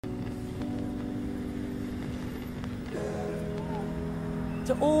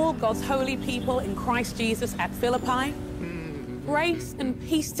To all God's holy people in Christ Jesus at Philippi, grace and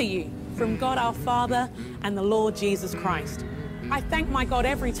peace to you from God our Father and the Lord Jesus Christ. I thank my God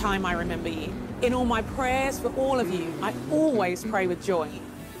every time I remember you. In all my prayers for all of you, I always pray with joy.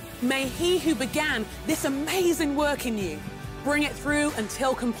 May He who began this amazing work in you bring it through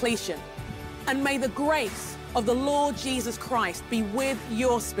until completion. And may the grace of the Lord Jesus Christ be with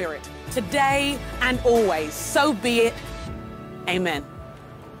your spirit today and always. So be it. Amen.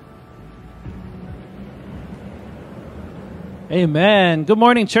 Amen. Good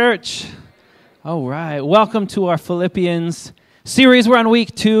morning, church. All right. Welcome to our Philippians series. We're on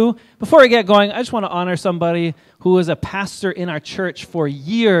week 2. Before we get going, I just want to honor somebody who was a pastor in our church for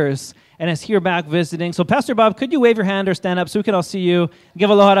years and is here back visiting. So, Pastor Bob, could you wave your hand or stand up so we can all see you? Give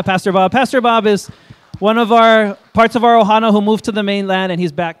aloha to Pastor Bob. Pastor Bob is one of our parts of our ohana who moved to the mainland, and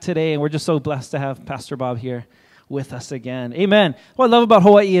he's back today, and we're just so blessed to have Pastor Bob here with us again. Amen. What I love about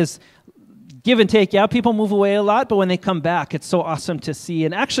Hawaii is give and take. Yeah, people move away a lot, but when they come back, it's so awesome to see.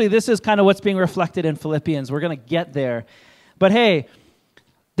 And actually, this is kind of what's being reflected in Philippians. We're going to get there. But hey,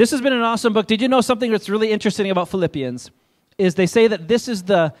 this has been an awesome book. Did you know something that's really interesting about Philippians? Is they say that this is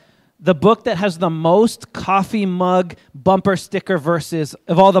the book that has the most coffee mug bumper sticker verses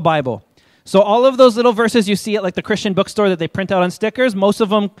of all the Bible. So all of those little verses you see at like the Christian bookstore that they print out on stickers, most of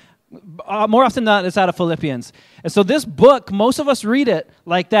them, more often than not, it's out of Philippians. And so this book, most of us read it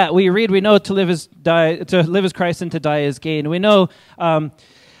like that. We know to live is Christ and to die is gain. We know,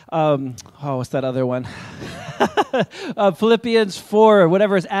 what's that other one? Philippians 4,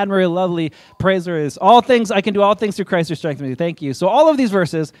 whatever is admirably lovely, praiser is. All things, I can do all things through Christ who strengthens me. Thank you. So all of these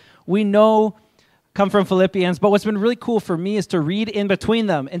verses we know come from Philippians, but what's been really cool for me is to read in between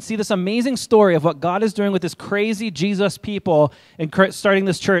them and see this amazing story of what God is doing with this crazy Jesus people and starting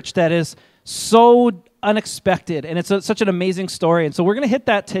this church that is so unexpected, and it's such an amazing story. And so we're going to hit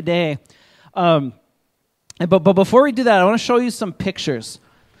that today. But before we do that, I want to show you some pictures.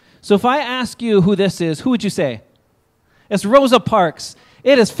 So if I ask you who this is, who would you say? It's Rosa Parks.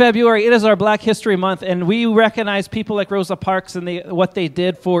 It is February. It is our Black History Month, and we recognize people like Rosa Parks and what they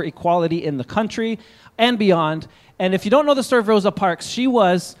did for equality in the country and beyond. And if you don't know the story of Rosa Parks, she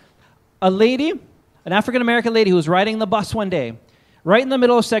was a lady, an African-American lady who was riding the bus one day, right in the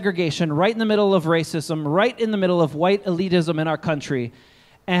middle of segregation, right in the middle of racism, right in the middle of white elitism in our country,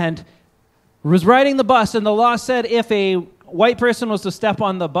 and was riding the bus, and the law said if a white person was to step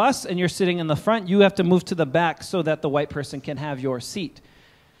on the bus and you're sitting in the front, you have to move to the back so that the white person can have your seat.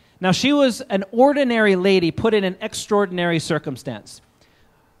 Now, she was an ordinary lady put in an extraordinary circumstance.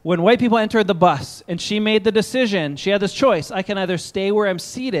 When white people entered the bus and she made the decision, she had this choice. I can either stay where I'm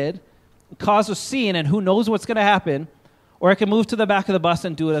seated, cause a scene, and who knows what's going to happen, or I can move to the back of the bus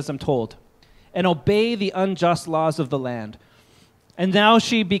and do it as I'm told and obey the unjust laws of the land. And now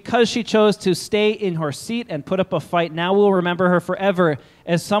because she chose to stay in her seat and put up a fight, now we'll remember her forever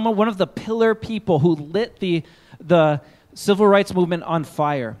as one of the pillar people who lit the civil rights movement on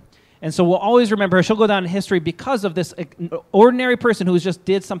fire. And so we'll always remember her. She'll go down in history because of this ordinary person who just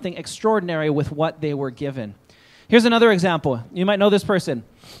did something extraordinary with what they were given. Here's another example. You might know this person.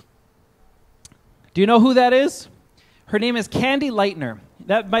 Do you know who that is? Her name is Candy Lightner.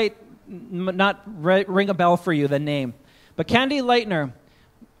 That might not ring a bell for you, the name. But Candy Lightner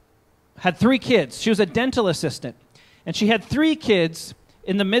had 3 kids. She was a dental assistant. And she had 3 kids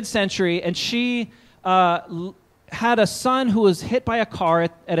in the mid-century, and she had a son who was hit by a car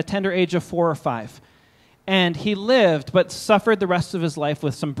at a tender age of 4 or 5. And he lived, but suffered the rest of his life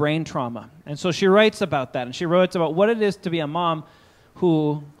with some brain trauma. And so she writes about that, and she writes about what it is to be a mom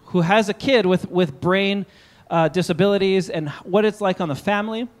who has a kid with brain disabilities and what it's like on the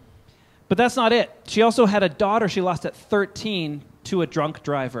family. But that's not it. She also had a daughter she lost at 13 to a drunk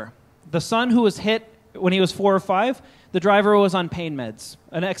driver. The son who was hit when he was 4 or 5, the driver was on pain meds,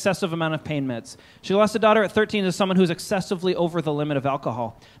 an excessive amount of pain meds. She lost a daughter at 13 to someone who's excessively over the limit of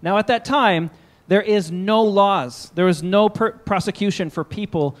alcohol. Now, at that time, there is no laws. There was no prosecution for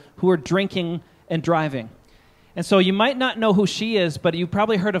people who are drinking and driving. And so you might not know who she is, but you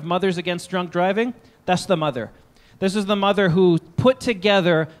probably heard of Mothers Against Drunk Driving. That's the mother. This is the mother who put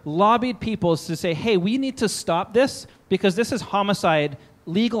together, lobbied people to say, hey, we need to stop this because this is homicide,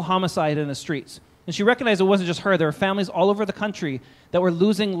 legal homicide in the streets. And she recognized it wasn't just her. There were families all over the country that were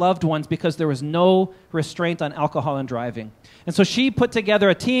losing loved ones because there was no restraint on alcohol and driving. And so she put together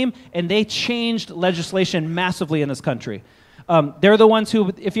a team, and they changed legislation massively in this country. They're the ones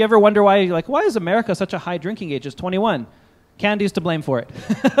who, if you ever wonder why is America such a high drinking age? It's 21. Candy's to blame for it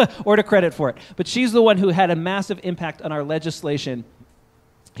or to credit for it. But she's the one who had a massive impact on our legislation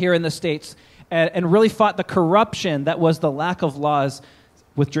here in the States and really fought the corruption that was the lack of laws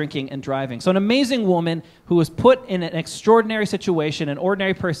with drinking and driving. So an amazing woman who was put in an extraordinary situation, an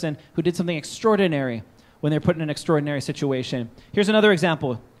ordinary person who did something extraordinary when they're put in an extraordinary situation. Here's another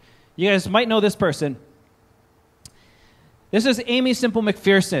example. You guys might know this person. This is Amy Simple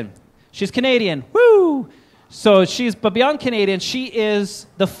McPherson. She's Canadian. Woo! So but beyond Canadian, she is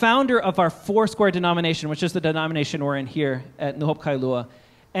the founder of our Foursquare denomination, which is the denomination we're in here at New Hope Kailua.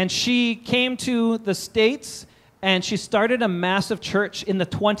 And she came to the States, and she started a massive church in the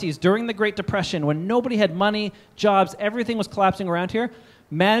 20s during the Great Depression when nobody had money, jobs, everything was collapsing around here.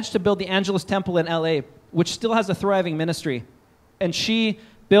 Managed to build the Angelus Temple in LA, which still has a thriving ministry. And she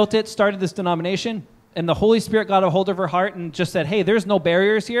built it, started this denomination, and the Holy Spirit got a hold of her heart and just said, hey, there's no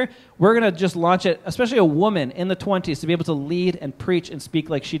barriers here. We're going to just launch it, especially a woman in the 20s, to be able to lead and preach and speak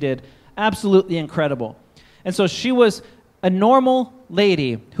like she did. Absolutely incredible. And so she was a normal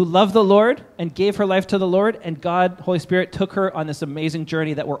lady who loved the Lord and gave her life to the Lord, and God, Holy Spirit, took her on this amazing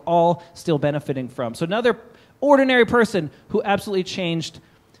journey that we're all still benefiting from. So another ordinary person who absolutely changed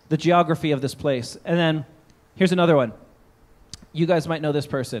the geography of this place. And then here's another one. You guys might know this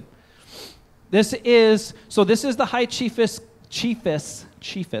person. This is the High Chiefess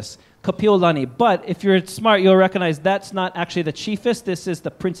Kapiolani. But if you're smart, you'll recognize that's not actually the chiefess. This is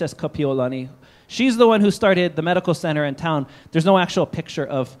the Princess Kapiolani. She's the one who started the medical center in town. There's no actual picture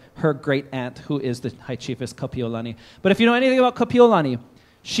of her great aunt, who is the High Chiefess Kapiolani. But if you know anything about Kapiolani,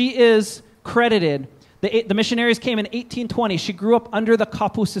 she is credited. The missionaries came in 1820. She grew up under the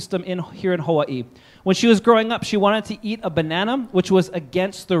kapu system here in Hawaii. When she was growing up, she wanted to eat a banana, which was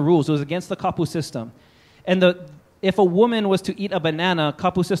against the rules. It was against the kapu system. And if a woman was to eat a banana,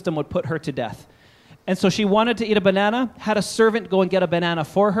 kapu system would put her to death. And so she wanted to eat a banana, had a servant go and get a banana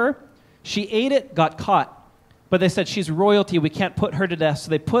for her. She ate it, got caught. But they said, she's royalty, we can't put her to death. So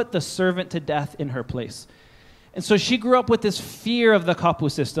they put the servant to death in her place. And so she grew up with this fear of the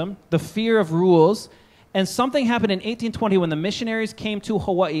kapu system, the fear of rules. And something happened in 1820 when the missionaries came to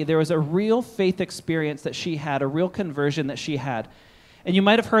Hawaii. There was a real faith experience that she had, a real conversion that she had. And you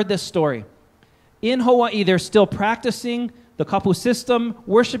might have heard this story. In Hawaii, they're still practicing the kapu system,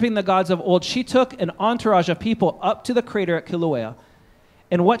 worshiping the gods of old. She took an entourage of people up to the crater at Kilauea.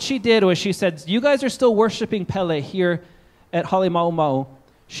 And what she did was she said, you guys are still worshiping Pele here at Halemaumau.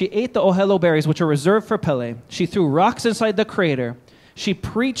 She ate the ohelo berries, which are reserved for Pele. She threw rocks inside the crater. She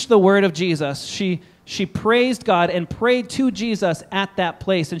preached the word of Jesus. She praised God and prayed to Jesus at that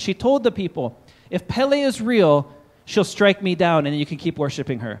place. And she told the people, if Pele is real, she'll strike me down and you can keep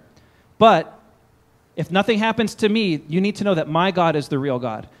worshiping her. But if nothing happens to me, you need to know that my God is the real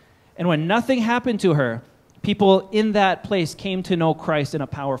God. And when nothing happened to her, people in that place came to know Christ in a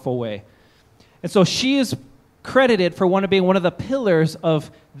powerful way. And so she is credited for being one of the pillars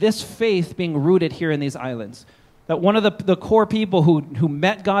of this faith being rooted here in these islands. That one of the core people who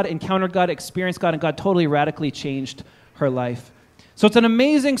met God, encountered God, experienced God, and God totally radically changed her life. So it's an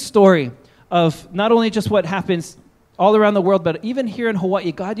amazing story of not only just what happens all around the world, but even here in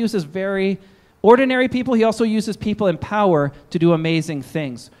Hawaii, God uses very ordinary people. He also uses people in power to do amazing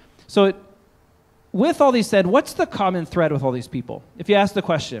things. So with all these said, what's the common thread with all these people? If you ask the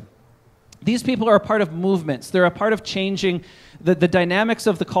question, these people are a part of movements. They're a part of changing the dynamics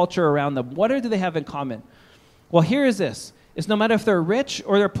of the culture around them. What do they have in common? Well, here is this. It's no matter if they're rich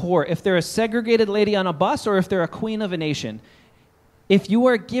or they're poor, if they're a segregated lady on a bus or if they're a queen of a nation, if you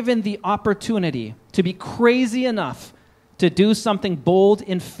are given the opportunity to be crazy enough to do something bold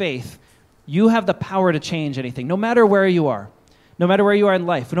in faith, you have the power to change anything, no matter where you are. No matter where you are in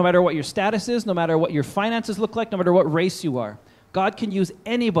life, no matter what your status is, no matter what your finances look like, no matter what race you are. God can use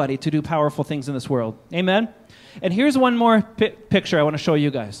anybody to do powerful things in this world. Amen? And here's one more picture I want to show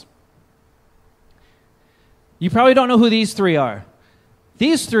you guys. You probably don't know who these three are.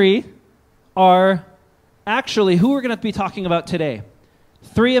 These three are actually who we're going to be talking about today.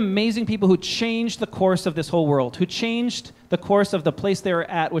 Three amazing people who changed the course of this whole world, who changed the course of the place they were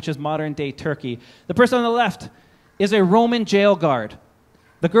at, which is modern-day Turkey. The person on the left is a Roman jail guard.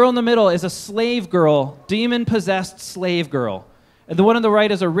 The girl in the middle is a slave girl, demon-possessed slave girl. And the one on the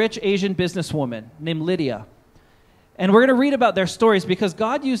right is a rich Asian businesswoman named Lydia. And we're going to read about their stories because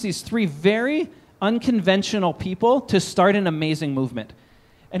God used these three very unconventional people to start an amazing movement.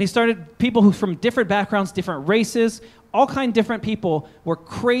 And he started people who from different backgrounds, different races, all kind of different people were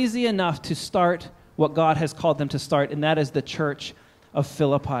crazy enough to start what God has called them to start, and that is the Church of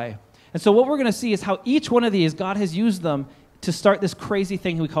Philippi. And so what we're going to see is how each one of these, God has used them to start this crazy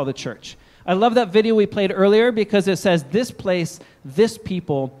thing we call the church. I love that video we played earlier because it says this place, this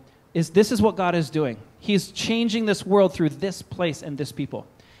people, this is what God is doing. He's changing this world through this place and this people.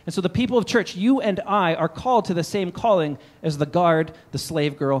 And so the people of church, you and I, are called to the same calling as the guard, the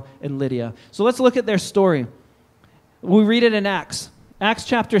slave girl, and Lydia. So let's look at their story. We read it in Acts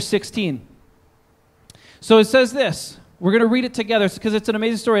chapter 16. So it says this. We're going to read it together because it's an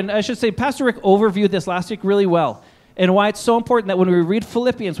amazing story. And I should say, Pastor Rick overviewed this last week really well. And why it's so important that when we read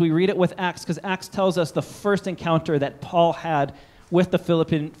Philippians, we read it with Acts, because Acts tells us the first encounter that Paul had with the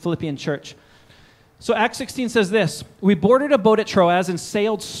Philippian church. So Acts 16 says this: "We boarded a boat at Troas and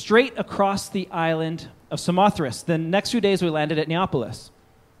sailed straight across the island of Samothrace. The next few days we landed at Neapolis.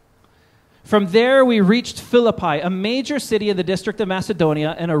 From there we reached Philippi, a major city in the district of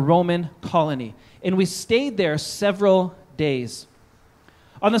Macedonia and a Roman colony. And we stayed there several days.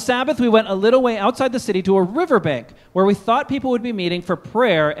 On the Sabbath, we went a little way outside the city to a riverbank where we thought people would be meeting for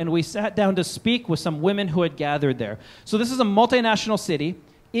prayer, and we sat down to speak with some women who had gathered there." So this is a multinational city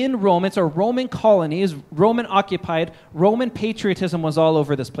in Rome. It's a Roman colony. It's Roman occupied. Roman patriotism was all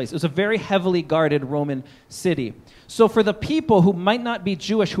over this place. It was a very heavily guarded Roman city. So for the people who might not be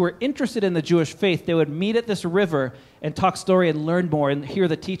Jewish, who are interested in the Jewish faith, they would meet at this river and talk story and learn more and hear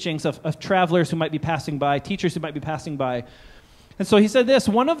the teachings of travelers who might be passing by, teachers who might be passing by. And so he said this: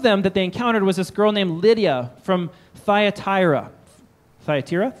 one of them that they encountered was this girl named Lydia from Thyatira,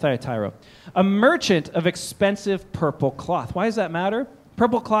 a merchant of expensive purple cloth. Why does that matter?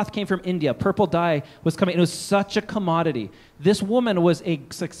 Purple cloth came from India. Purple dye was coming. It was such a commodity. This woman was a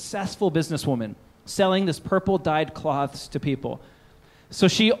successful businesswoman selling this purple dyed cloths to people. So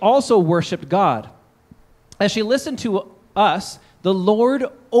she also worshiped God. As she listened to us, the Lord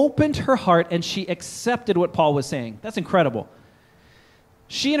opened her heart and she accepted what Paul was saying. That's incredible.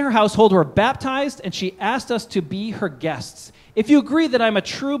 She and her household were baptized, and she asked us to be her guests. "If you agree that I'm a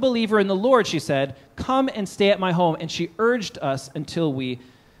true believer in the Lord," she said, "come and stay at my home." And she urged us until we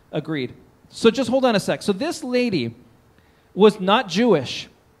agreed. So just hold on a sec. So this lady was not Jewish.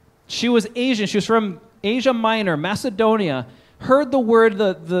 She was Asian. She was from Asia Minor, Macedonia, heard the word,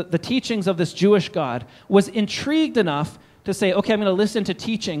 the teachings of this Jewish God, was intrigued enough to say, okay, I'm going to listen to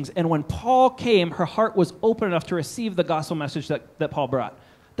teachings. And when Paul came, her heart was open enough to receive the gospel message that Paul brought.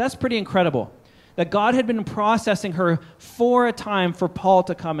 That's pretty incredible. That God had been processing her for a time for Paul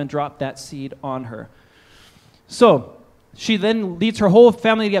to come and drop that seed on her. So she then leads her whole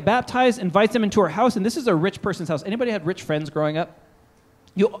family to get baptized, invites them into her house. And this is a rich person's house. Anybody had rich friends growing up?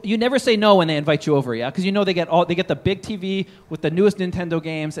 You never say no when they invite you over, yeah? Because you know they get the big TV with the newest Nintendo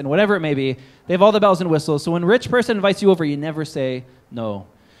games and whatever it may be. They have all the bells and whistles. So when a rich person invites you over, you never say no.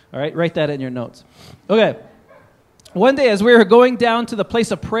 All right? Write that in your notes. Okay. One day as we were going down to the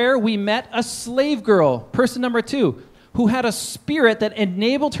place of prayer, we met a slave girl, person number 2, who had a spirit that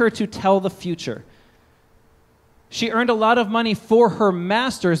enabled her to tell the future. She earned a lot of money for her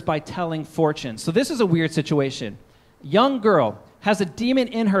masters by telling fortunes. So this is a weird situation. Young girl has a demon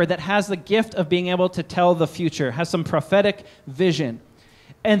in her that has the gift of being able to tell the future, has some prophetic vision.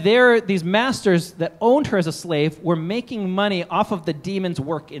 And these masters that owned her as a slave were making money off of the demon's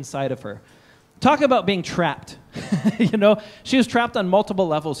work inside of her. Talk about being trapped. She was trapped on multiple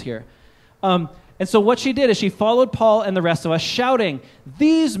levels here. And so what she did is she followed Paul and the rest of us, shouting,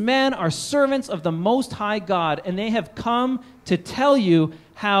 "These men are servants of the Most High God, and they have come to tell you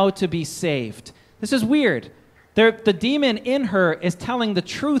how to be saved." This is weird. The demon in her is telling the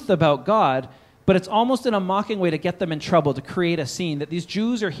truth about God, but it's almost in a mocking way to get them in trouble, to create a scene that these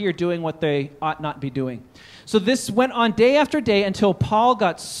Jews are here doing what they ought not be doing. So this went on day after day until Paul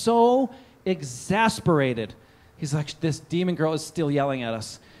got so exasperated. He's like, this demon girl is still yelling at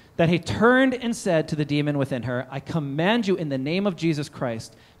us. That he turned and said to the demon within her, "I command you in the name of Jesus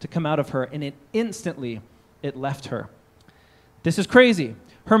Christ to come out of her." And instantly it left her. This is crazy.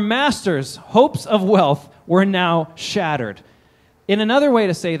 Her master's hopes of wealth were now shattered. In another way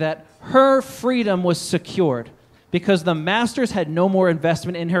to say that, her freedom was secured because the masters had no more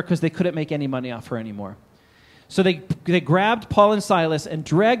investment in her because they couldn't make any money off her anymore. So they grabbed Paul and Silas and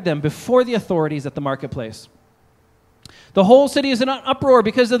dragged them before the authorities at the marketplace. "The whole city is in an uproar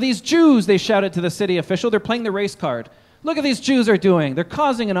because of these Jews," they shouted to the city official. They're playing the race card. "Look what these Jews are doing. They're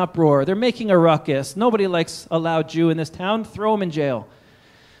causing an uproar. They're making a ruckus. Nobody likes a loud Jew in this town. Throw them in jail."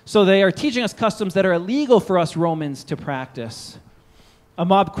 So they are teaching us customs that are illegal for us Romans to practice. A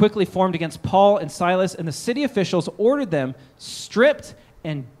mob quickly formed against Paul and Silas, and the city officials ordered them stripped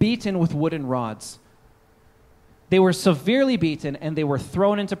and beaten with wooden rods. They were severely beaten, and they were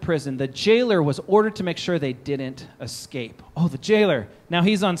thrown into prison. The jailer was ordered to make sure they didn't escape. Oh, the jailer. Now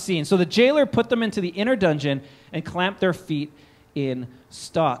he's on scene. So the jailer put them into the inner dungeon and clamped their feet in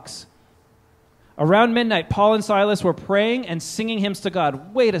stocks. Around midnight, Paul and Silas were praying and singing hymns to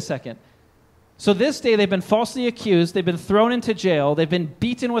God. Wait a second. So this day they've been falsely accused, they've been thrown into jail, they've been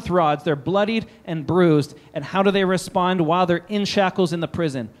beaten with rods, they're bloodied and bruised. And how do they respond while they're in shackles in the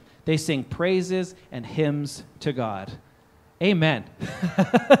prison? They sing praises and hymns to God. Amen.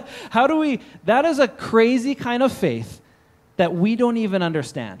 That is a crazy kind of faith that we don't even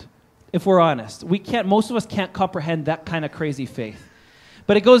understand, if we're honest. Most of us can't comprehend that kind of crazy faith.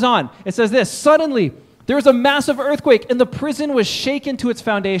 But it goes on. It says this, suddenly there was a massive earthquake and the prison was shaken to its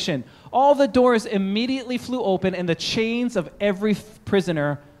foundation. All the doors immediately flew open and the chains of every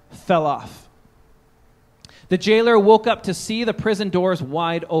prisoner fell off. The jailer woke up to see the prison doors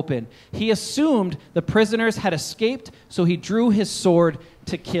wide open. He assumed the prisoners had escaped, so he drew his sword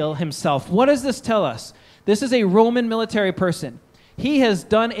to kill himself. What does this tell us? This is a Roman military person. He has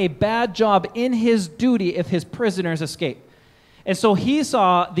done a bad job in his duty if his prisoners escape. And so he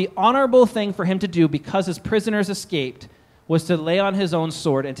saw the honorable thing for him to do because his prisoners escaped was to lay on his own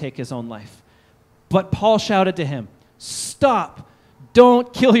sword and take his own life. But Paul shouted to him, "Stop!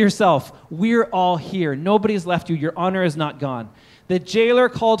 Don't kill yourself. We're all here. Nobody's left you. Your honor is not gone." The jailer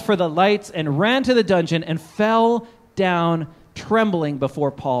called for the lights and ran to the dungeon and fell down trembling before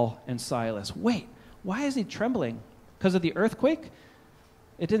Paul and Silas. Wait, why is he trembling? Because of the earthquake?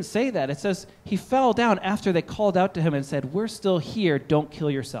 It didn't say that. It says he fell down after they called out to him and said, "We're still here. Don't kill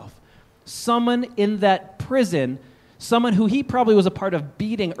yourself." Someone in that prison, someone who he probably was a part of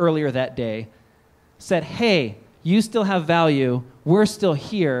beating earlier that day, said, "Hey, you still have value. We're still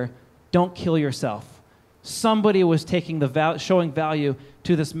here. Don't kill yourself." Somebody was showing value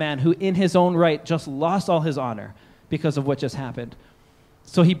to this man who in his own right just lost all his honor because of what just happened.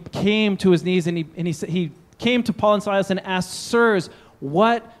 So he came to his knees and he came to Paul and Silas and asked, "Sirs,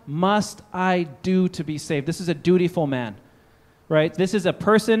 what must I do to be saved?" This is a dutiful man, right? This is a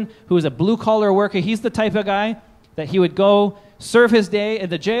person who is a blue-collar worker. He's the type of guy that he would go serve his day in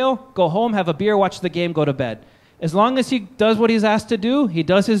the jail, go home, have a beer, watch the game, go to bed. As long as he does what he's asked to do, he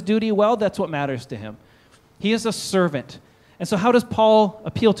does his duty well, that's what matters to him. He is a servant. And so how does Paul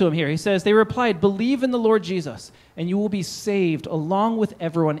appeal to him here? He says, they replied, "Believe in the Lord Jesus, and you will be saved along with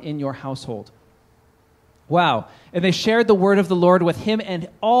everyone in your household." Wow. And they shared the word of the Lord with him and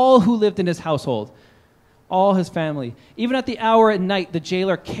all who lived in his household, all his family. Even at the hour at night, the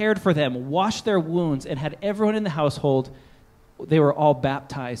jailer cared for them, washed their wounds, and had everyone in the household. They were all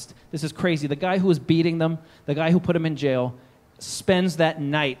baptized. This is crazy. The guy who was beating them, the guy who put them in jail, spends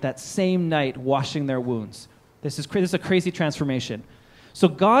that same night, washing their wounds. This is a crazy transformation. So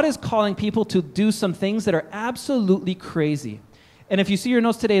God is calling people to do some things that are absolutely crazy. And if you see your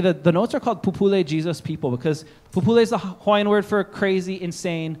notes today, the notes are called Pupule Jesus people because Pupule is the Hawaiian word for crazy,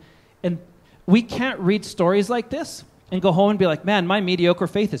 insane. And we can't read stories like this and go home and be like, "Man, my mediocre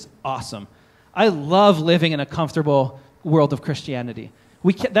faith is awesome. I love living in a comfortable world of Christianity."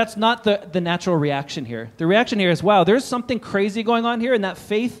 That's not the natural reaction here. The reaction here is, wow, there's something crazy going on here, and that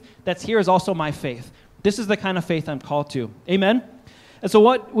faith that's here is also my faith. This is the kind of faith I'm called to. Amen? And so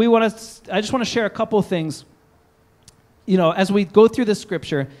I just want to share a couple of things, as we go through this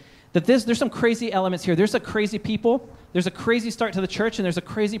scripture, that there's some crazy elements here. There's a crazy people, there's a crazy start to the church, and there's a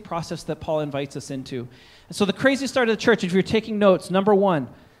crazy process that Paul invites us into. And so the crazy start of the church, if you're taking notes, number one,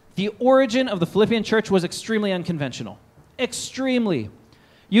 the origin of the Philippian church was extremely unconventional. Extremely.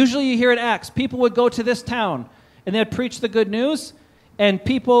 Usually you hear in Acts, people would go to this town, and they'd preach the good news, and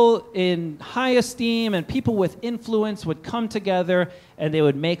people in high esteem and people with influence would come together, and they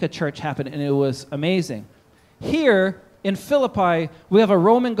would make a church happen, and it was amazing. Here, in Philippi, we have a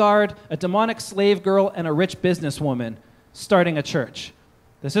Roman guard, a demonic slave girl, and a rich businesswoman starting a church.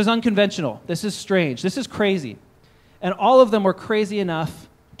 This is unconventional. This is strange. This is crazy. And all of them were crazy enough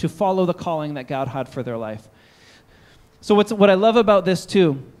to follow the calling that God had for their life. So what I love about this,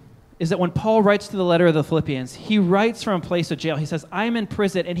 too, is that when Paul writes to the letter of the Philippians, he writes from a place of jail. He says, "I'm in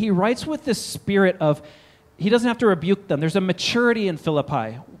prison." And he writes with this spirit of, he doesn't have to rebuke them. There's a maturity in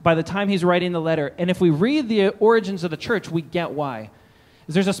Philippi by the time he's writing the letter. And if we read the origins of the church, we get why.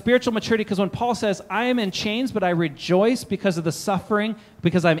 There's a spiritual maturity because when Paul says, "I am in chains, but I rejoice because of the suffering,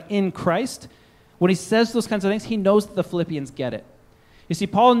 because I'm in Christ," when he says those kinds of things, he knows that the Philippians get it. You see,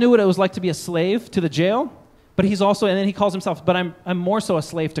 Paul knew what it was like to be a slave to the jail, but he's also, and then he calls himself, "But I'm more so a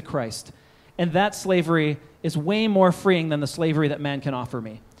slave to Christ." And that slavery is way more freeing than the slavery that man can offer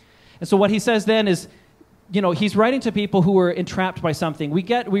me. And so what he says then is, he's writing to people who were entrapped by something.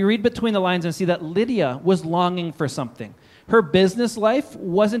 We read between the lines and see that Lydia was longing for something. Her business life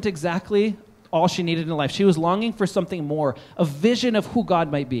wasn't exactly all she needed in life. She was longing for something more, a vision of who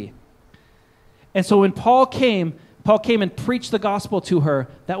God might be. And so when Paul came and preached the gospel to her,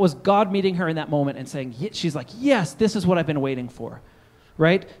 that was God meeting her in that moment and saying, she's like, "Yes, this is what I've been waiting for."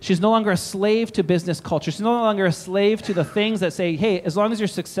 right? She's no longer a slave to business culture. She's no longer a slave to the things that say, hey, as long as you're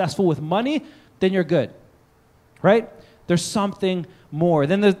successful with money, then you're good, right? There's something more.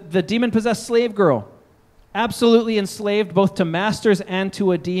 Then the demon-possessed slave girl, absolutely enslaved both to masters and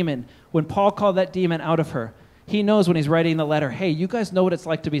to a demon. When Paul called that demon out of her, he knows when he's writing the letter, hey, you guys know what it's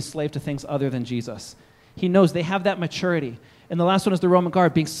like to be a slave to things other than Jesus. He knows they have that maturity. And the last one is the Roman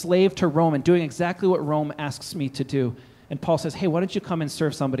guard, being slave to Rome and doing exactly what Rome asks me to do. And Paul says, hey, why don't you come and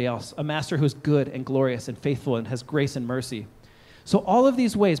serve somebody else, a master who's good and glorious and faithful and has grace and mercy. So all of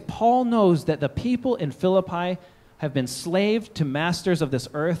these ways, Paul knows that the people in Philippi have been slaved to masters of this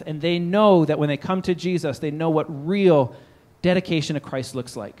earth, and they know that when they come to Jesus, they know what real dedication to Christ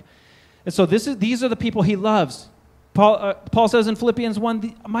looks like. And so these are the people he loves. Paul says in Philippians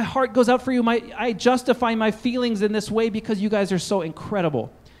 1, my heart goes out for you. I justify my feelings in this way because you guys are so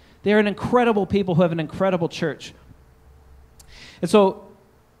incredible. They are an incredible people who have an incredible church. And so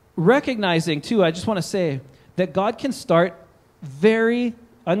recognizing, too, I just want to say that God can start very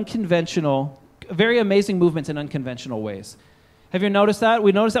unconventional, very amazing movements in unconventional ways. Have you noticed that?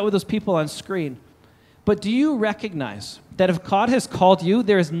 We noticed that with those people on screen. But do you recognize that if God has called you,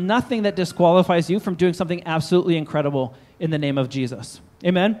 there is nothing that disqualifies you from doing something absolutely incredible in the name of Jesus?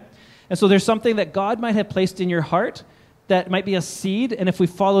 Amen? And so there's something that God might have placed in your heart that might be a seed, and if we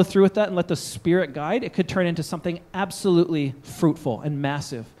follow through with that and let the Spirit guide, it could turn into something absolutely fruitful and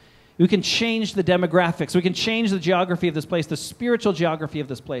massive. We can change the demographics. We can change the geography of this place, the spiritual geography of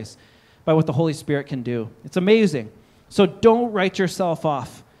this place, by what the Holy Spirit can do. It's amazing. So don't write yourself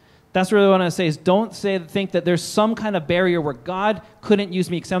off. That's really what I want to say is don't think that there's some kind of barrier where God couldn't use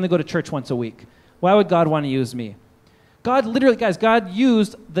me because I only go to church once a week. Why would God want to use me? God literally, guys, God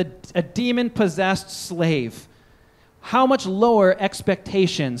used a demon-possessed slave. How much lower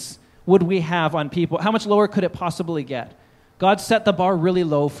expectations would we have on people? How much lower could it possibly get? God set the bar really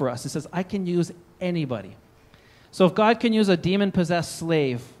low for us. He says, I can use anybody. So if God can use a demon-possessed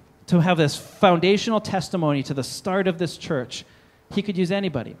slave to have this foundational testimony to the start of this church, he could use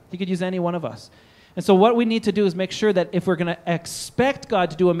anybody. He could use any one of us. And so what we need to do is make sure that if we're going to expect God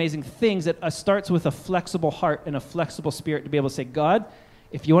to do amazing things, it starts with a flexible heart and a flexible spirit to be able to say, God,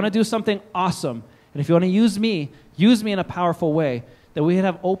 if you want to do something awesome, and if you want to use me in a powerful way, that we would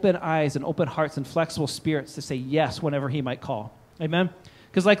have open eyes and open hearts and flexible spirits to say yes whenever he might call. Amen?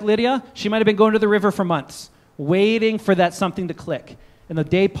 Because like Lydia, she might have been going to the river for months, waiting for that something to click. And the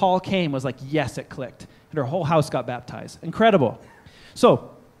day Paul came was like, yes, it clicked. And her whole house got baptized. Incredible.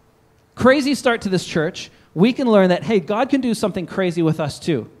 So, crazy start to this church. We can learn that, hey, God can do something crazy with us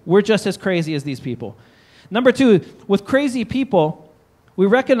too. We're just as crazy as these people. Number two, with crazy people, we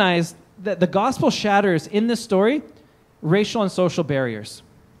recognize that the gospel shatters in this story racial and social barriers.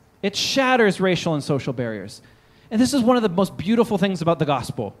 It shatters racial and social barriers. And this is one of the most beautiful things about the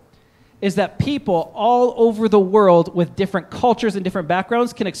gospel, is that people all over the world with different cultures and different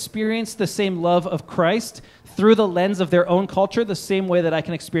backgrounds can experience the same love of Christ through the lens of their own culture, the same way that I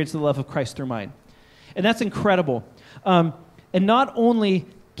can experience the love of Christ through mine. And that's incredible. And not only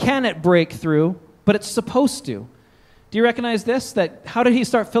can it break through, but it's supposed to. Do you recognize this? That how did he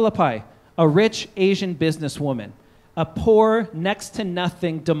start Philippi? A rich Asian businesswoman, a poor, next to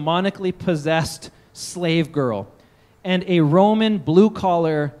nothing, demonically possessed slave girl, and a Roman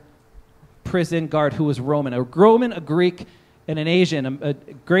blue-collar prison guard who was Roman, a Greek, and an Asian, a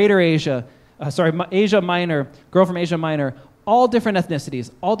Greater Asia, Asia Minor, girl from Asia Minor, all different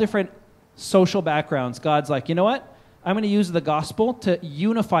ethnicities, all different social backgrounds. God's like, you know what? I'm going to use the gospel to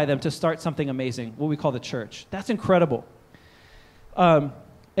unify them to start something amazing, what we call the church. That's incredible.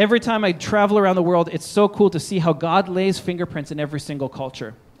 Every time I travel around the world, it's so cool to see how God lays fingerprints in every single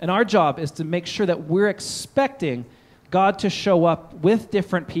culture. And our job is to make sure that we're expecting God to show up with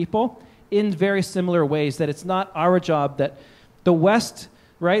different people in very similar ways, that it's not our job that the West,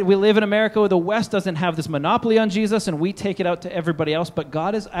 right? We live in America where the West doesn't have this monopoly on Jesus and we take it out to everybody else, but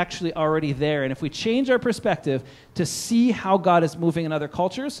God is actually already there. And if we change our perspective to see how God is moving in other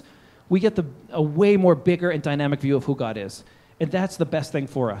cultures, we get a way more bigger and dynamic view of who God is. And that's the best thing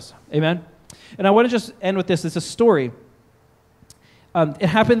for us. Amen? And I want to just end with this. It's a story. It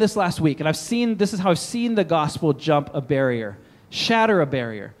happened this last week, and this is how I've seen the gospel jump a barrier, shatter a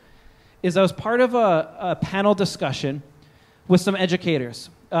barrier. I was part of a panel discussion with some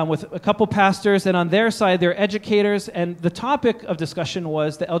educators, with a couple pastors, and on their side, they're educators, and the topic of discussion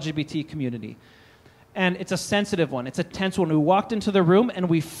was the LGBT community. And it's a sensitive one. It's a tense one. We walked into the room, and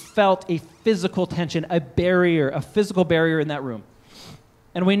we felt a physical tension, a physical barrier in that room.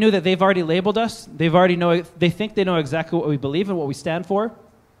 And we knew that they've already labeled us. They think they know exactly what we believe and what we stand for.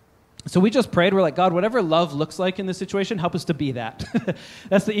 So we just prayed. We're like, God, whatever love looks like in this situation, help us to be that.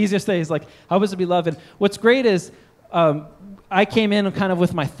 That's the easiest thing, is like, help us to be love. And what's great is I came in kind of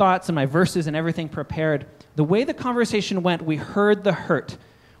with my thoughts and my verses and everything prepared. The way the conversation went, we heard the hurt.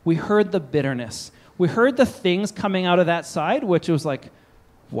 We heard the bitterness. We heard the things coming out of that side, which was like,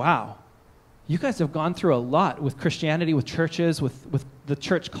 wow, you guys have gone through a lot with Christianity, with churches, with the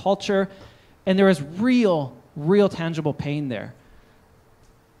church culture. And there was real tangible pain there.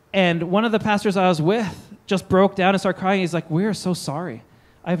 And one of the pastors I was with just broke down and started crying. He's like, we are so sorry.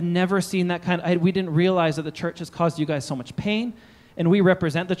 I've never seen that we didn't realize that the church has caused you guys so much pain. And we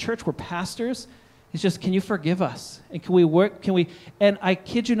represent the church. We're pastors. It's just, can you forgive us? And can we work? And I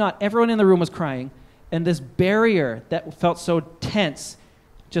kid you not, everyone in the room was crying. And this barrier that felt so tense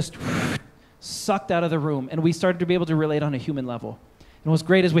just sucked out of the room. And we started to be able to relate on a human level. And what's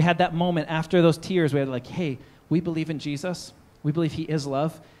great is we had that moment after those tears. We had like, hey, we believe in Jesus. We believe he is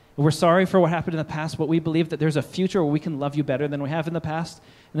love. And we're sorry for what happened in the past, but we believe that there's a future where we can love you better than we have in the past.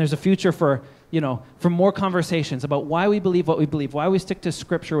 And there's a future for more conversations about why we believe what we believe, why we stick to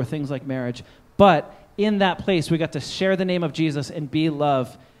Scripture with things like marriage. But in that place, we got to share the name of Jesus and be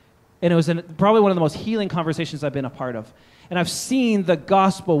love. And it was probably one of the most healing conversations I've been a part of. And I've seen the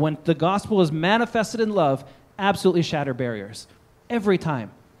gospel, when the gospel is manifested in love, absolutely shatter barriers. Every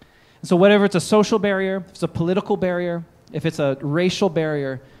time. And so whatever it's a social barrier, if it's a political barrier, if it's a racial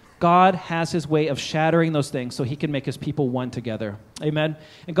barrier, God has his way of shattering those things so he can make his people one together. Amen?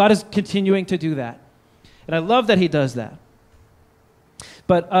 And God is continuing to do that. And I love that he does that.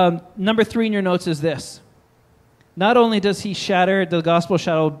 But number 3 in your notes is this. Not only does he the gospel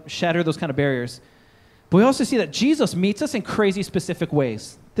shatter those kind of barriers, but we also see that Jesus meets us in crazy specific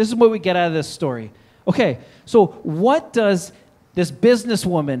ways. This is what we get out of this story. Okay, so what does this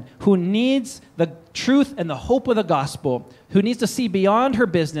businesswoman who needs the truth and the hope of the gospel, who needs to see beyond her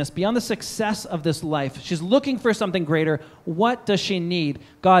business, beyond the success of this life, she's looking for something greater, what does she need?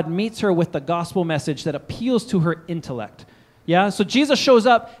 God meets her with the gospel message that appeals to her intellect. Yeah, so Jesus shows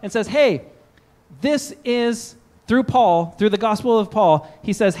up and says, hey, this is, through the gospel of Paul,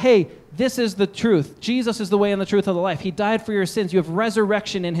 he says, hey, this is the truth. Jesus is the way and the truth of the life. He died for your sins. You have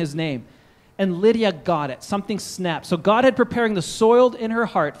resurrection in his name. And Lydia got it. Something snapped. So God had preparing the soil in her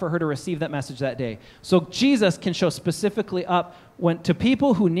heart for her to receive that message that day. So Jesus can show specifically up to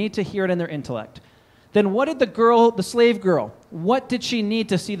people who need to hear it in their intellect. Then what did the slave girl, what did she need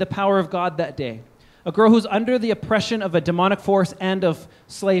to see the power of God that day? A girl who's under the oppression of a demonic force and of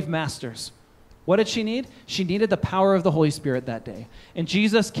slave masters. What did she need? She needed the power of the Holy Spirit that day. And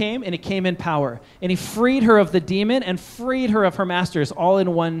Jesus came, and he came in power. And he freed her of the demon and freed her of her masters all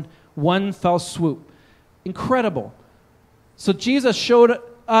in one fell swoop. Incredible. So Jesus showed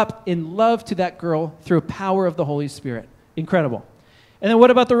up in love to that girl through power of the Holy Spirit. Incredible. And then what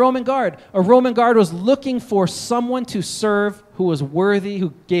about the Roman guard? A Roman guard was looking for someone to serve who was worthy,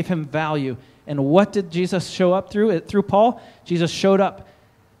 who gave him value. And what did Jesus show up through Paul? Jesus showed up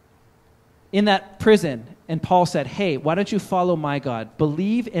in that prison, and Paul said, hey, why don't you follow my God?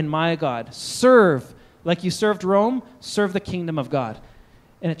 Believe in my God. Serve like you served Rome, serve the kingdom of God.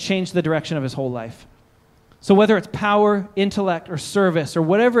 And it changed the direction of his whole life. So whether it's power, intellect, or service, or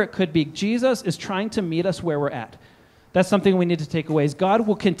whatever it could be, Jesus is trying to meet us where we're at. That's something we need to take away. Is God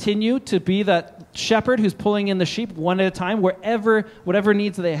will continue to be that shepherd who's pulling in the sheep one at a time, whatever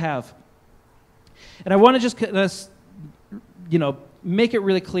needs they have. And I want to just, make it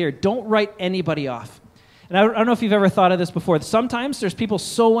really clear. Don't write anybody off. And I don't know if you've ever thought of this before. Sometimes there's people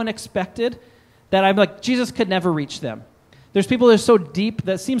so unexpected that I'm like, Jesus could never reach them. There's people that are so deep,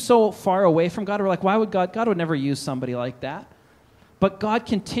 that seem so far away from God. We're like, why would God would never use somebody like that. But God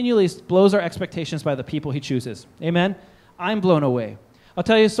continually blows our expectations by the people he chooses. Amen? I'm blown away. I'll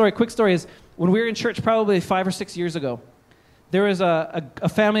tell you a story. Quick story is, when we were in church probably 5 or 6 years ago, there was a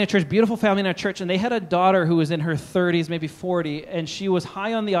family in church, beautiful family in our church, and they had a daughter who was in her 30s, maybe 40, and she was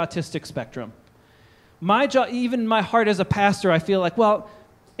high on the autistic spectrum. Even my heart as a pastor, I feel like, well,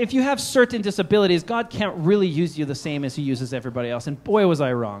 if you have certain disabilities, God can't really use you the same as he uses everybody else. And boy, was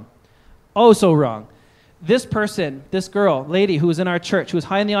I wrong. Oh, so wrong. This person, this girl, lady who was in our church, who was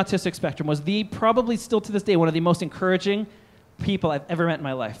high on the autistic spectrum, was probably still to this day, one of the most encouraging people I've ever met in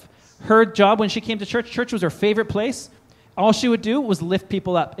my life. Her job when she came to church was her favorite place. All she would do was lift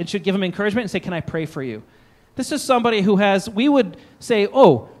people up, and she'd give them encouragement and say, can I pray for you? This is somebody who we would say,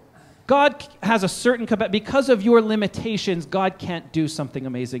 oh, God has a certain capacity. Because of your limitations, God can't do something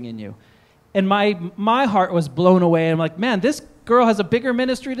amazing in you. And my heart was blown away. I'm like, man, this girl has a bigger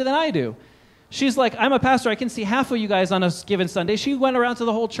ministry than I do. She's like, I'm a pastor. I can see half of you guys on a given Sunday. She went around to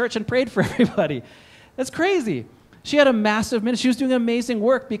the whole church and prayed for everybody. That's crazy. She had a massive ministry. She was doing amazing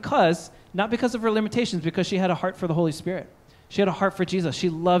work not because of her limitations, because she had a heart for the Holy Spirit. She had a heart for Jesus. She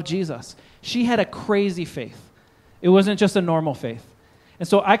loved Jesus. She had a crazy faith. It wasn't just a normal faith. And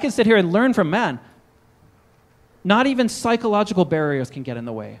so I can sit here and learn from, man, not even psychological barriers can get in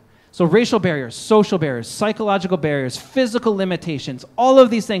the way. So racial barriers, social barriers, psychological barriers, physical limitations, all of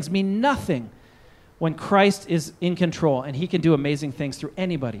these things mean nothing when Christ is in control and he can do amazing things through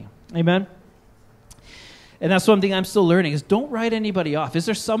anybody. Amen? And that's one thing I'm still learning is don't write anybody off. Is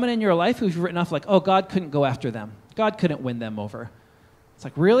there someone in your life who's written off like, oh, God couldn't go after them. God couldn't win them over. It's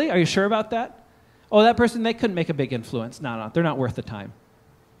like, really? Are you sure about that? Oh, that person, they couldn't make a big influence. No, they're not worth the time.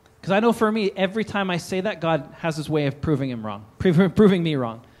 Because I know for me, every time I say that, God has his way of proving him wrong, proving me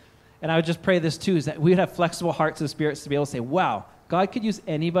wrong. And I would just pray this too, is that we would have flexible hearts and spirits to be able to say, wow, God could use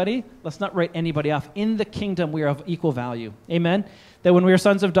anybody. Let's not write anybody off. In the kingdom, we are of equal value. Amen? That when we are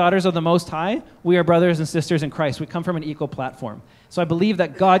sons of daughters of the Most High, we are brothers and sisters in Christ. We come from an equal platform. So I believe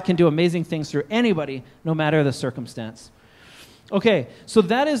that God can do amazing things through anybody, no matter the circumstance. Okay, so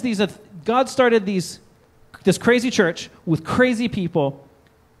that is God started this crazy church with crazy people,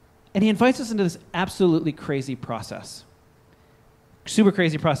 and he invites us into this absolutely crazy process. Super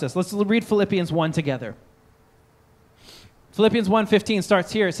crazy process. Let's read Philippians 1 together. Philippians 1:15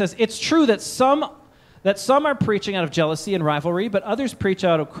 starts here. It says, it's true that some are preaching out of jealousy and rivalry, but others preach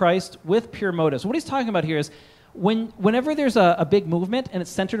out of Christ with pure motives. What he's talking about here is whenever there's a big movement and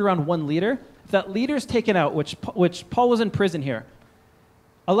it's centered around one leader, if that leader's taken out, which Paul was in prison here,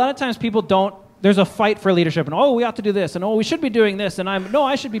 a lot of times people there's a fight for leadership, and oh, we ought to do this, and oh, we should be doing this, and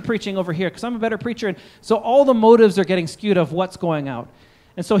I should be preaching over here because I'm a better preacher. And so all the motives are getting skewed of what's going out.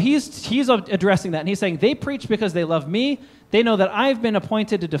 And so he's addressing that, and he's saying they preach because they love me. They know that I've been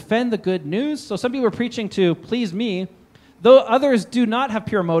appointed to defend the good news. So some people are preaching to please me, though others do not have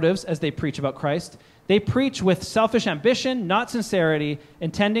pure motives as they preach about Christ. They preach with selfish ambition, not sincerity,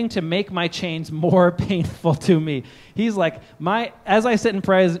 intending to make my chains more painful to me. He's like, as I sit in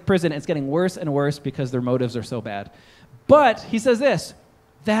prison, it's getting worse and worse because their motives are so bad. But he says this,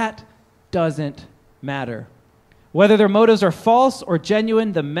 that doesn't matter. Whether their motives are false or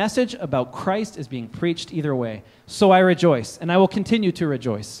genuine, the message about Christ is being preached either way. So I rejoice, and I will continue to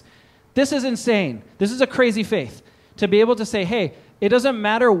rejoice. This is insane. This is a crazy faith. To be able to say, hey, it doesn't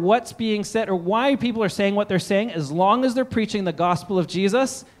matter what's being said or why people are saying what they're saying, as long as they're preaching the gospel of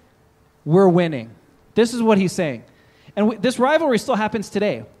Jesus, we're winning. This is what he's saying. And this rivalry still happens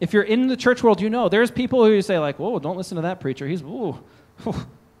today. If you're in the church world, you know, there's people who say like, whoa, don't listen to that preacher. He's, ooh.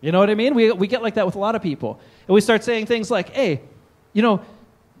 You know what I mean? We get like that with a lot of people. And we start saying things like, hey, you know,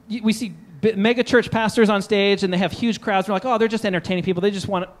 we see mega church pastors on stage and they have huge crowds. We're like, oh, they're just entertaining people. They just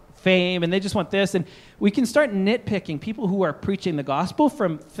want fame and they just want this. And we can start nitpicking people who are preaching the gospel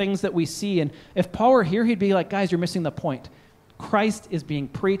from things that we see. And if Paul were here, he'd be like, guys, you're missing the point. Christ is being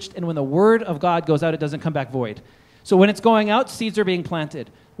preached, and when the word of God goes out, it doesn't come back void. So when it's going out, seeds are being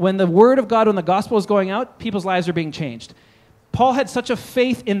planted. When the word of God, when the gospel is going out, people's lives are being changed. Paul had such a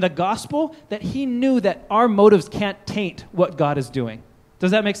faith in the gospel that he knew that our motives can't taint what God is doing.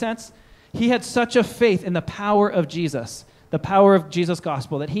 Does that make sense? He had such a faith in the power of Jesus, the power of Jesus'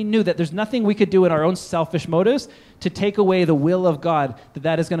 gospel, that he knew that there's nothing we could do in our own selfish motives to take away the will of God,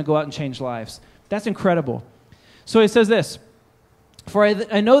 that is going to go out and change lives. That's incredible. So he says this, for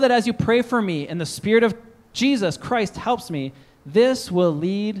I know that as you pray for me and the Spirit of Jesus Christ helps me, this will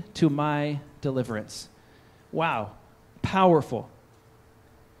lead to my deliverance. Wow. Powerful.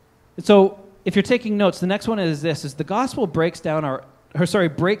 So if you're taking notes, the next one is this, is the gospel breaks through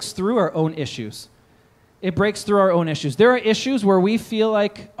our own issues. It breaks through our own issues. There are issues where we feel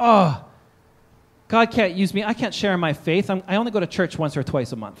like, oh, God can't use me. I can't share my faith. I only go to church once or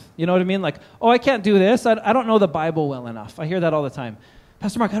twice a month. You know what I mean? Like, oh, I can't do this. I don't know the Bible well enough. I hear that all the time.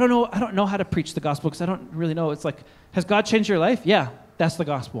 Pastor Mark, I don't know how to preach the gospel because I don't really know. It's like, has God changed your life? Yeah, that's the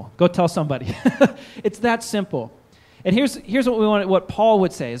gospel. Go tell somebody. It's that simple. And here's what we want. What Paul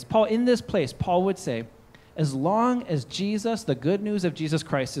would say is, in this place, Paul would say, as long as Jesus, the good news of Jesus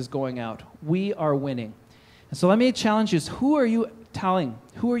Christ is going out, we are winning. And so let me challenge you, who are you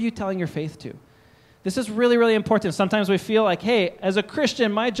telling your faith to? This is really, really important. Sometimes we feel like, hey, as a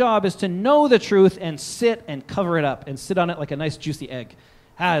Christian, my job is to know the truth and sit and cover it up and sit on it like a nice juicy egg.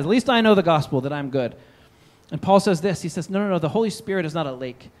 At least I know the gospel, that I'm good. And Paul says this, he says, no, the Holy Spirit is not a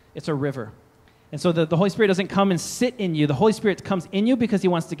lake, it's a river. And so the Holy Spirit doesn't come and sit in you. The Holy Spirit comes in you because he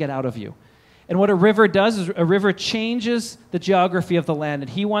wants to get out of you. And what a river does is a river changes the geography of the land, and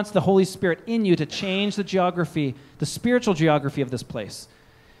he wants the Holy Spirit in you to change the geography, the spiritual geography of this place.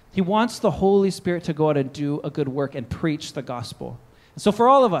 He wants the Holy Spirit to go out and do a good work and preach the gospel. And So for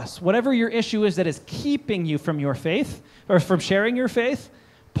all of us, whatever your issue is that is keeping you from your faith or from sharing your faith,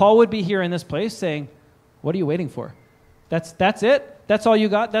 Paul would be here in this place saying, what are you waiting for? That's it? That's all you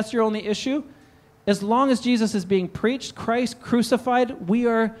got? That's your only issue? As long as Jesus is being preached, Christ crucified, we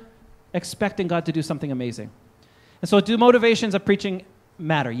are expecting God to do something amazing. And so do motivations of preaching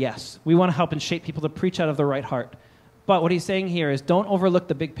matter? Yes. We want to help and shape people to preach out of the right heart. But what he's saying here is don't overlook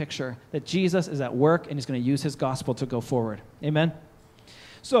the big picture, that Jesus is at work and he's going to use his gospel to go forward. Amen?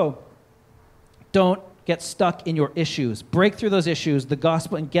 So don't get stuck in your issues. Break through those issues, the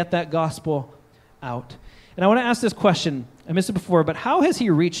gospel, and get that gospel out. And I want to ask this question. I missed it before, but how has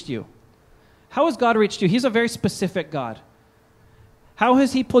he reached you? How has God reached you? He's a very specific God. How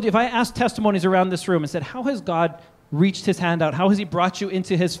has he pulled you? If I asked testimonies around this room and said, how has God reached his hand out? How has he brought you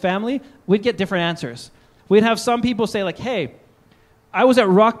into his family? We'd get different answers. We'd have some people say like, hey, I was at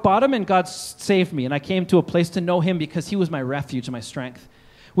rock bottom and God saved me and I came to a place to know him because he was my refuge and my strength.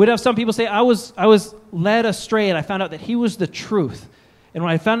 We'd have some people say, I was led astray and I found out that he was the truth. And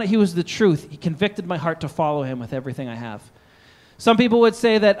when I found out he was the truth, he convicted my heart to follow him with everything I have. Some people would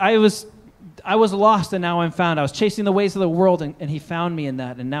say that I was lost and now I'm found. I was chasing the ways of the world and he found me in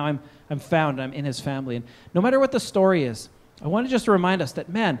that. And now I'm found and I'm in his family. And no matter what the story is, I want to just remind us that,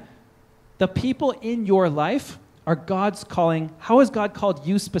 man, the people in your life are God's calling. How has God called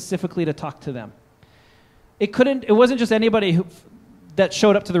you specifically to talk to them? It wasn't just anybody that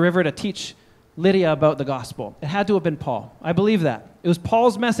showed up to the river to teach Lydia about the gospel. It had to have been Paul. I believe that. It was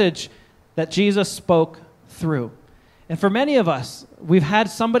Paul's message that Jesus spoke through. And for many of us, we've had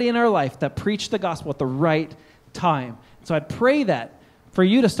somebody in our life that preached the gospel at the right time. So I'd pray that for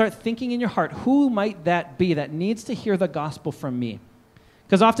you to start thinking in your heart, who might that be that needs to hear the gospel from me?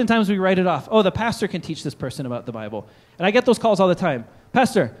 Because oftentimes we write it off. Oh, the pastor can teach this person about the Bible. And I get those calls all the time.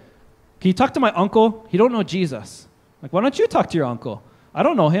 Pastor, can you talk to my uncle? He don't know Jesus. Like, why don't you talk to your uncle? I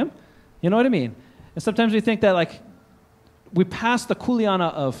don't know him. You know what I mean? And sometimes we think that like we pass the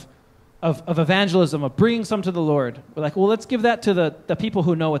kuleana of evangelism, of bringing some to the Lord. We're like, well, let's give that to the people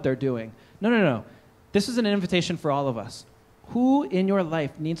who know what they're doing. No. This is an invitation for all of us. Who in your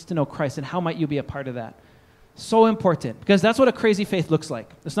life needs to know Christ and how might you be a part of that? So important, because that's what a crazy faith looks like.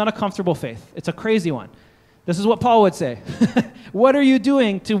 It's not a comfortable faith. It's a crazy one. This is what Paul would say. What are you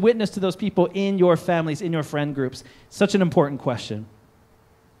doing to witness to those people in your families, in your friend groups? Such an important question.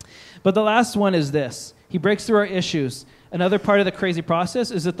 But the last one is this. He breaks through our issues. Another part of the crazy process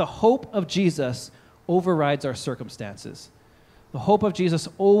is that the hope of Jesus overrides our circumstances. The hope of Jesus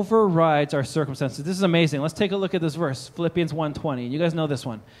overrides our circumstances. This is amazing. Let's take a look at this verse, Philippians 1:20. You guys know this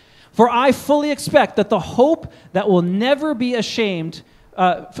one. For I fully expect that the hope that will never be ashamed,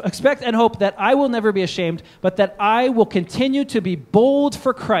 expect and hope that I will never be ashamed, but that I will continue to be bold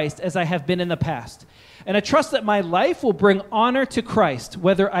for Christ as I have been in the past. And I trust that my life will bring honor to Christ,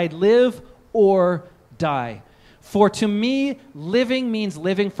 whether I live or die. For to me, living means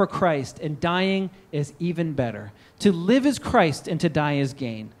living for Christ, and dying is even better. To live is Christ, and to die is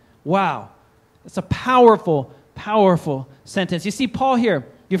gain. Wow. That's a powerful, powerful sentence. You see, Paul here,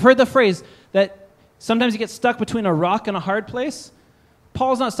 you've heard the phrase that sometimes you get stuck between a rock and a hard place.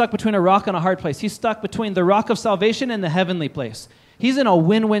 Paul's not stuck between a rock and a hard place. He's stuck between the rock of salvation and the heavenly place. He's in a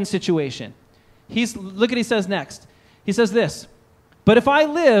win-win situation. Look what he says next. He says this, but if I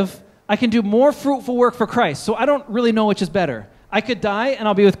live, I can do more fruitful work for Christ. So I don't really know which is better. I could die and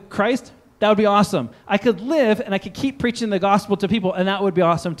I'll be with Christ. That would be awesome. I could live and I could keep preaching the gospel to people, and that would be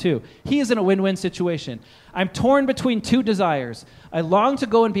awesome too. He is in a win-win situation. I'm torn between two desires. I long to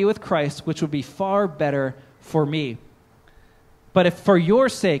go and be with Christ, which would be far better for me. But if for your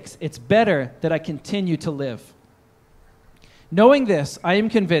sakes, it's better that I continue to live. Knowing this, I am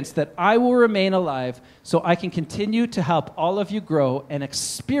convinced that I will remain alive so I can continue to help all of you grow and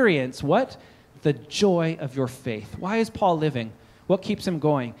experience what? The joy of your faith. Why is Paul living? What keeps him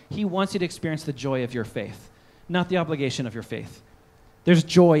going? He wants you to experience the joy of your faith, not the obligation of your faith. There's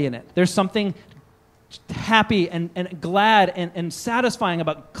joy in it. There's something happy and glad and satisfying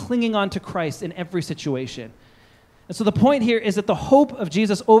about clinging on to Christ in every situation. And so the point here is that the hope of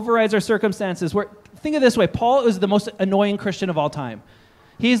Jesus overrides our circumstances. Think of it this way. Paul is the most annoying Christian of all time.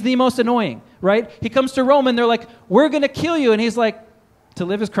 He's the most annoying, right? He comes to Rome and they're like, we're going to kill you. And he's like, to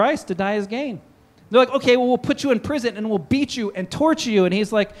live is Christ, to die is gain. They're like, okay, well, we'll put you in prison and we'll beat you and torture you. And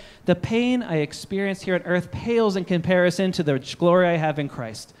he's like, the pain I experienced here on earth pales in comparison to the glory I have in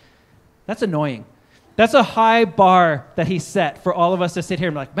Christ. That's annoying. That's a high bar that he set for all of us to sit here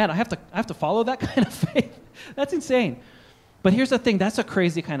and be like, man, I have to follow that kind of faith. That's insane. But here's the thing. That's a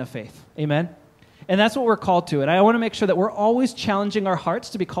crazy kind of faith. Amen? And that's what we're called to. And I want to make sure that we're always challenging our hearts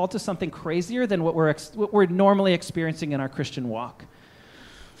to be called to something crazier than what we're normally experiencing in our Christian walk.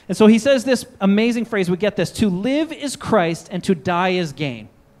 And so he says this amazing phrase, we get this, to live is Christ and to die is gain.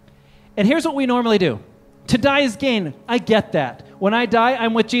 And here's what we normally do. To die is gain. I get that. When I die,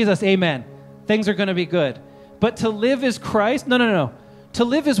 I'm with Jesus. Amen. Things are going to be good. But to live is Christ? No. To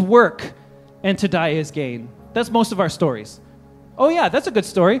live is work and to die is gain. That's most of our stories. Oh yeah, that's a good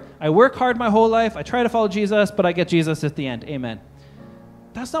story. I work hard my whole life. I try to follow Jesus, but I get Jesus at the end. Amen.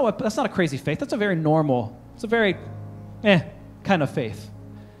 That's not a crazy faith. That's a very normal, it's a very kind of faith.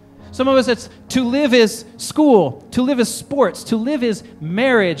 Some of us, it's to live is school, to live is sports, to live is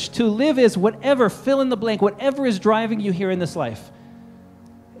marriage, to live is whatever, fill in the blank, whatever is driving you here in this life.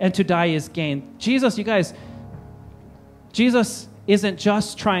 And to die is gain. Jesus, you guys, Jesus isn't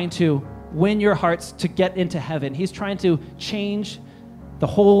just trying to win your hearts to get into heaven. He's trying to change the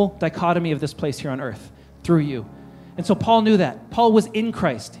whole dichotomy of this place here on earth through you. And so Paul knew that. Paul was in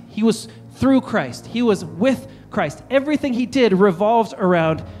Christ. He was through Christ. He was with Christ. Everything he did revolved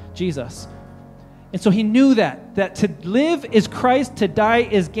around Jesus. And so he knew that to live is Christ, to die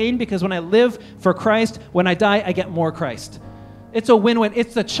is gain, because when I live for Christ, when I die, I get more Christ. It's a win-win.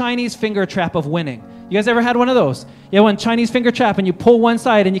 It's the Chinese finger trap of winning. You guys ever had one of those? Yeah, when Chinese finger trap and you pull one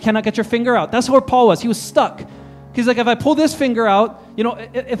side and you cannot get your finger out. That's where Paul was. He was stuck. He's like, if I pull this finger out,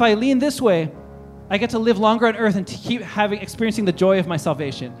 if I lean this way, I get to live longer on earth and to keep experiencing the joy of my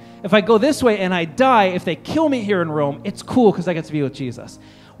salvation. If I go this way and I die, if they kill me here in Rome, it's cool because I get to be with Jesus.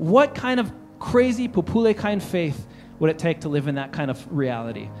 What kind of crazy, pupule kind faith would it take to live in that kind of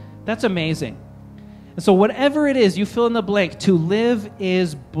reality? That's amazing. And so whatever it is, you fill in the blank. To live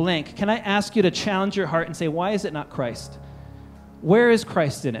is blank. Can I ask you to challenge your heart and say, why is it not Christ? Where is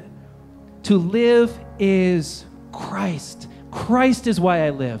Christ in it? To live is Christ. Christ is why I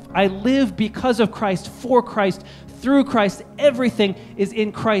live. I live because of Christ, for Christ, through Christ. Everything is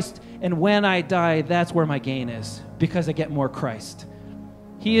in Christ. And when I die, that's where my gain is, because I get more Christ.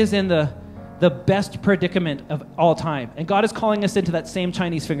 He is in the best predicament of all time. And God is calling us into that same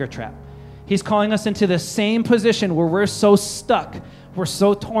Chinese finger trap. He's calling us into the same position where we're so stuck, we're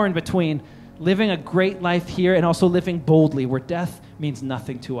so torn between living a great life here and also living boldly, where death means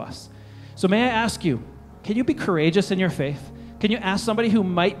nothing to us. So may I ask you, can you be courageous in your faith? Can you ask somebody who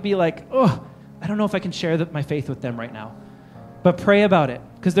might be like, oh, I don't know if I can share my faith with them right now. But pray about it,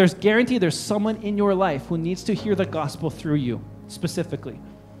 because there's someone in your life who needs to hear the gospel through you, specifically.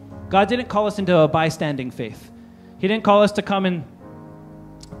 God didn't call us into a bystanding faith. He didn't call us to come and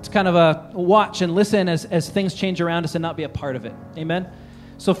to kind of watch and listen as things change around us and not be a part of it. Amen?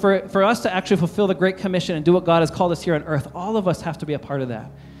 So for us to actually fulfill the Great Commission and do what God has called us here on earth, all of us have to be a part of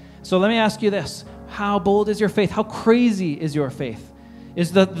that. So let me ask you this. How bold is your faith? How crazy is your faith?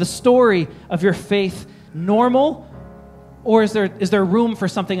 Is the story of your faith normal, or is there room for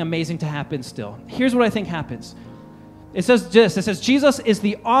something amazing to happen still? Here's what I think happens. It says Jesus is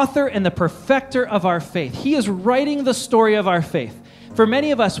the author and the perfecter of our faith. He is writing the story of our faith. For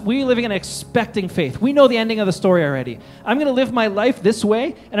many of us, we're living an expecting faith. We know the ending of the story already. I'm going to live my life this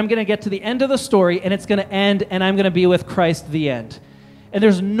way, and I'm going to get to the end of the story, and it's going to end, and I'm going to be with Christ, the end. And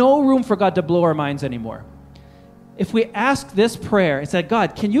there's no room for God to blow our minds anymore. If we ask this prayer and say,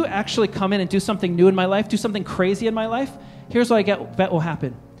 God, can you actually come in and do something new in my life, do something crazy in my life? Here's what I bet will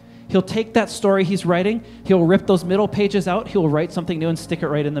happen. He'll take that story he's writing, he'll rip those middle pages out, he'll write something new and stick it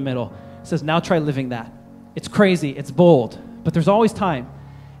right in the middle. He says, now try living that. It's crazy, it's bold, but there's always time.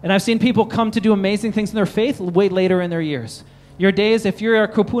 And I've seen people come to do amazing things in their faith way later in their years. Your days, if you're a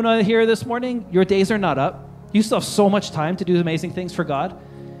kupuna here this morning, your days are not up. You still have so much time to do amazing things for God.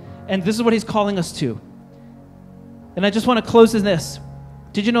 And this is what he's calling us to. And I just want to close in this.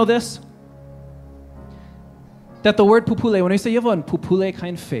 Did you know this? That the word pupule, when we say you have one pupule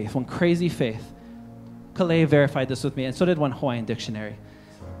kind faith, one crazy faith, Calais verified this with me, and so did one Hawaiian dictionary.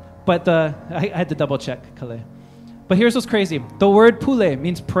 But I had to double check Calais. But here's what's crazy. The word pule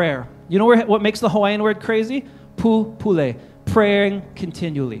means prayer. You know what makes the Hawaiian word crazy? Pule, praying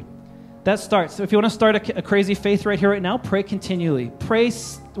continually. That starts. So if you want to start a crazy faith right here, right now, pray continually. Pray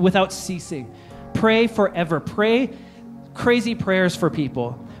without ceasing. Pray forever. Pray crazy prayers for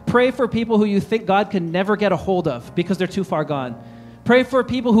people. Pray for people who you think God can never get a hold of because they're too far gone. Pray for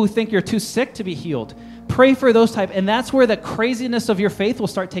people who think you're too sick to be healed. Pray for those type, and that's where the craziness of your faith will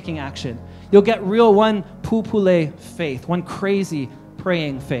start taking action. You'll get real one pupule faith, one crazy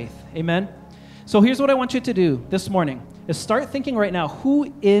praying faith. Amen? So here's what I want you to do this morning, is start thinking right now,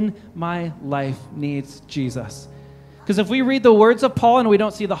 who in my life needs Jesus? Because if we read the words of Paul and we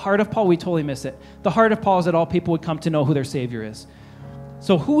don't see the heart of Paul, we totally miss it. The heart of Paul is that all people would come to know who their Savior is.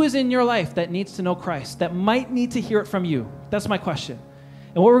 So who is in your life that needs to know Christ, that might need to hear it from you? That's my question.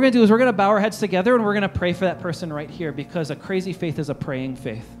 And what we're going to do is we're going to bow our heads together and we're going to pray for that person right here, because a crazy faith is a praying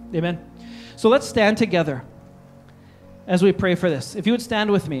faith. Amen? So let's stand together as we pray for this. If you would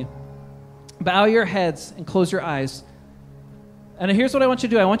stand with me, bow your heads and close your eyes. And here's what I want you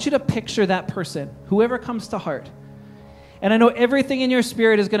to do. I want you to picture that person, whoever comes to heart. And I know everything in your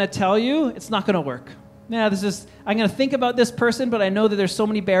spirit is going to tell you it's not going to work. I'm going to think about this person, but I know that there's so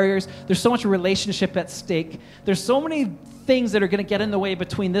many barriers. There's so much relationship at stake. There's so many things that are going to get in the way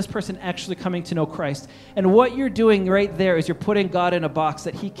between this person actually coming to know Christ. And what you're doing right there is you're putting God in a box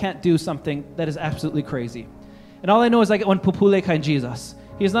that he can't do something that is absolutely crazy. And all I know is I get one pupule kind Jesus.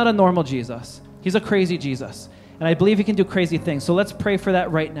 He's not a normal Jesus. He's a crazy Jesus. And I believe he can do crazy things. So let's pray for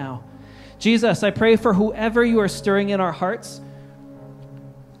that right now. Jesus, I pray for whoever you are stirring in our hearts.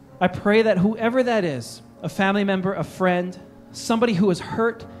 I pray that whoever that is, a family member, a friend, somebody who is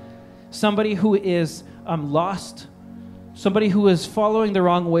hurt, somebody who is lost, somebody who is following the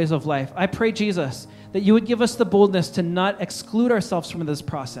wrong ways of life, I pray, Jesus, that you would give us the boldness to not exclude ourselves from this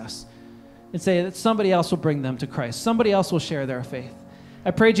process and say that somebody else will bring them to Christ. Somebody else will share their faith.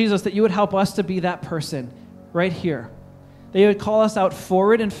 I pray, Jesus, that you would help us to be that person right here. That you would call us out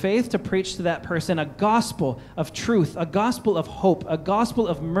forward in faith to preach to that person a gospel of truth, a gospel of hope, a gospel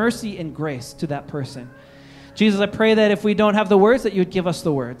of mercy and grace to that person. Jesus, I pray that if we don't have the words, that you would give us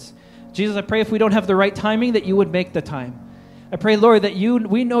the words. Jesus, I pray if we don't have the right timing, that you would make the time. I pray, Lord, that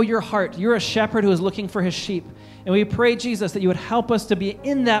we know your heart. You're a shepherd who is looking for his sheep. And we pray, Jesus, that you would help us to be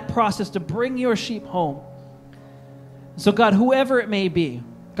in that process to bring your sheep home. So God, whoever it may be,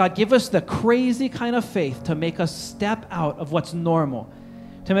 God, give us the crazy kind of faith to make us step out of what's normal,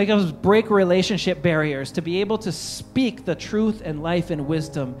 to make us break relationship barriers, to be able to speak the truth and life and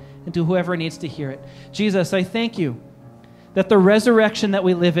wisdom into whoever needs to hear it. Jesus, I thank you that the resurrection that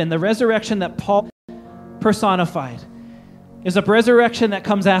we live in, the resurrection that Paul personified, is a resurrection that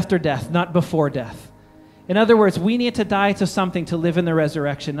comes after death, not before death. In other words, we need to die to something to live in the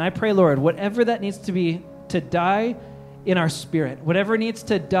resurrection. And I pray, Lord, whatever that needs to be, to die in our spirit, whatever needs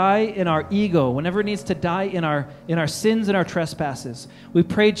to die in our ego, whatever needs to die in our sins and our trespasses, we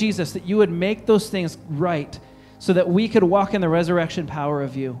pray, Jesus, that you would make those things right so that we could walk in the resurrection power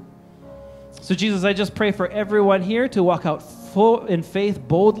of you. So Jesus, I just pray for everyone here to walk out full in faith,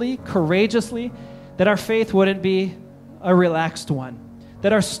 boldly, courageously, that our faith wouldn't be a relaxed one,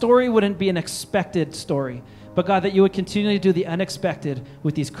 that our story wouldn't be an expected story, but God, that you would continually do the unexpected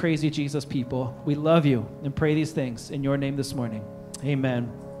with these crazy Jesus people. We love you and pray these things in your name this morning.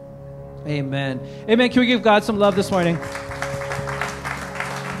 Amen. Amen. Amen. Can we give God some love this morning?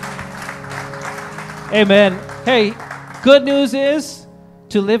 Amen. Hey, good news is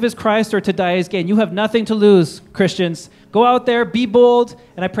to live as Christ or to die as gain. You have nothing to lose, Christians. Go out there, be bold,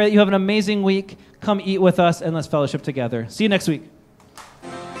 and I pray that you have an amazing week. Come eat with us and let's fellowship together. See you next week.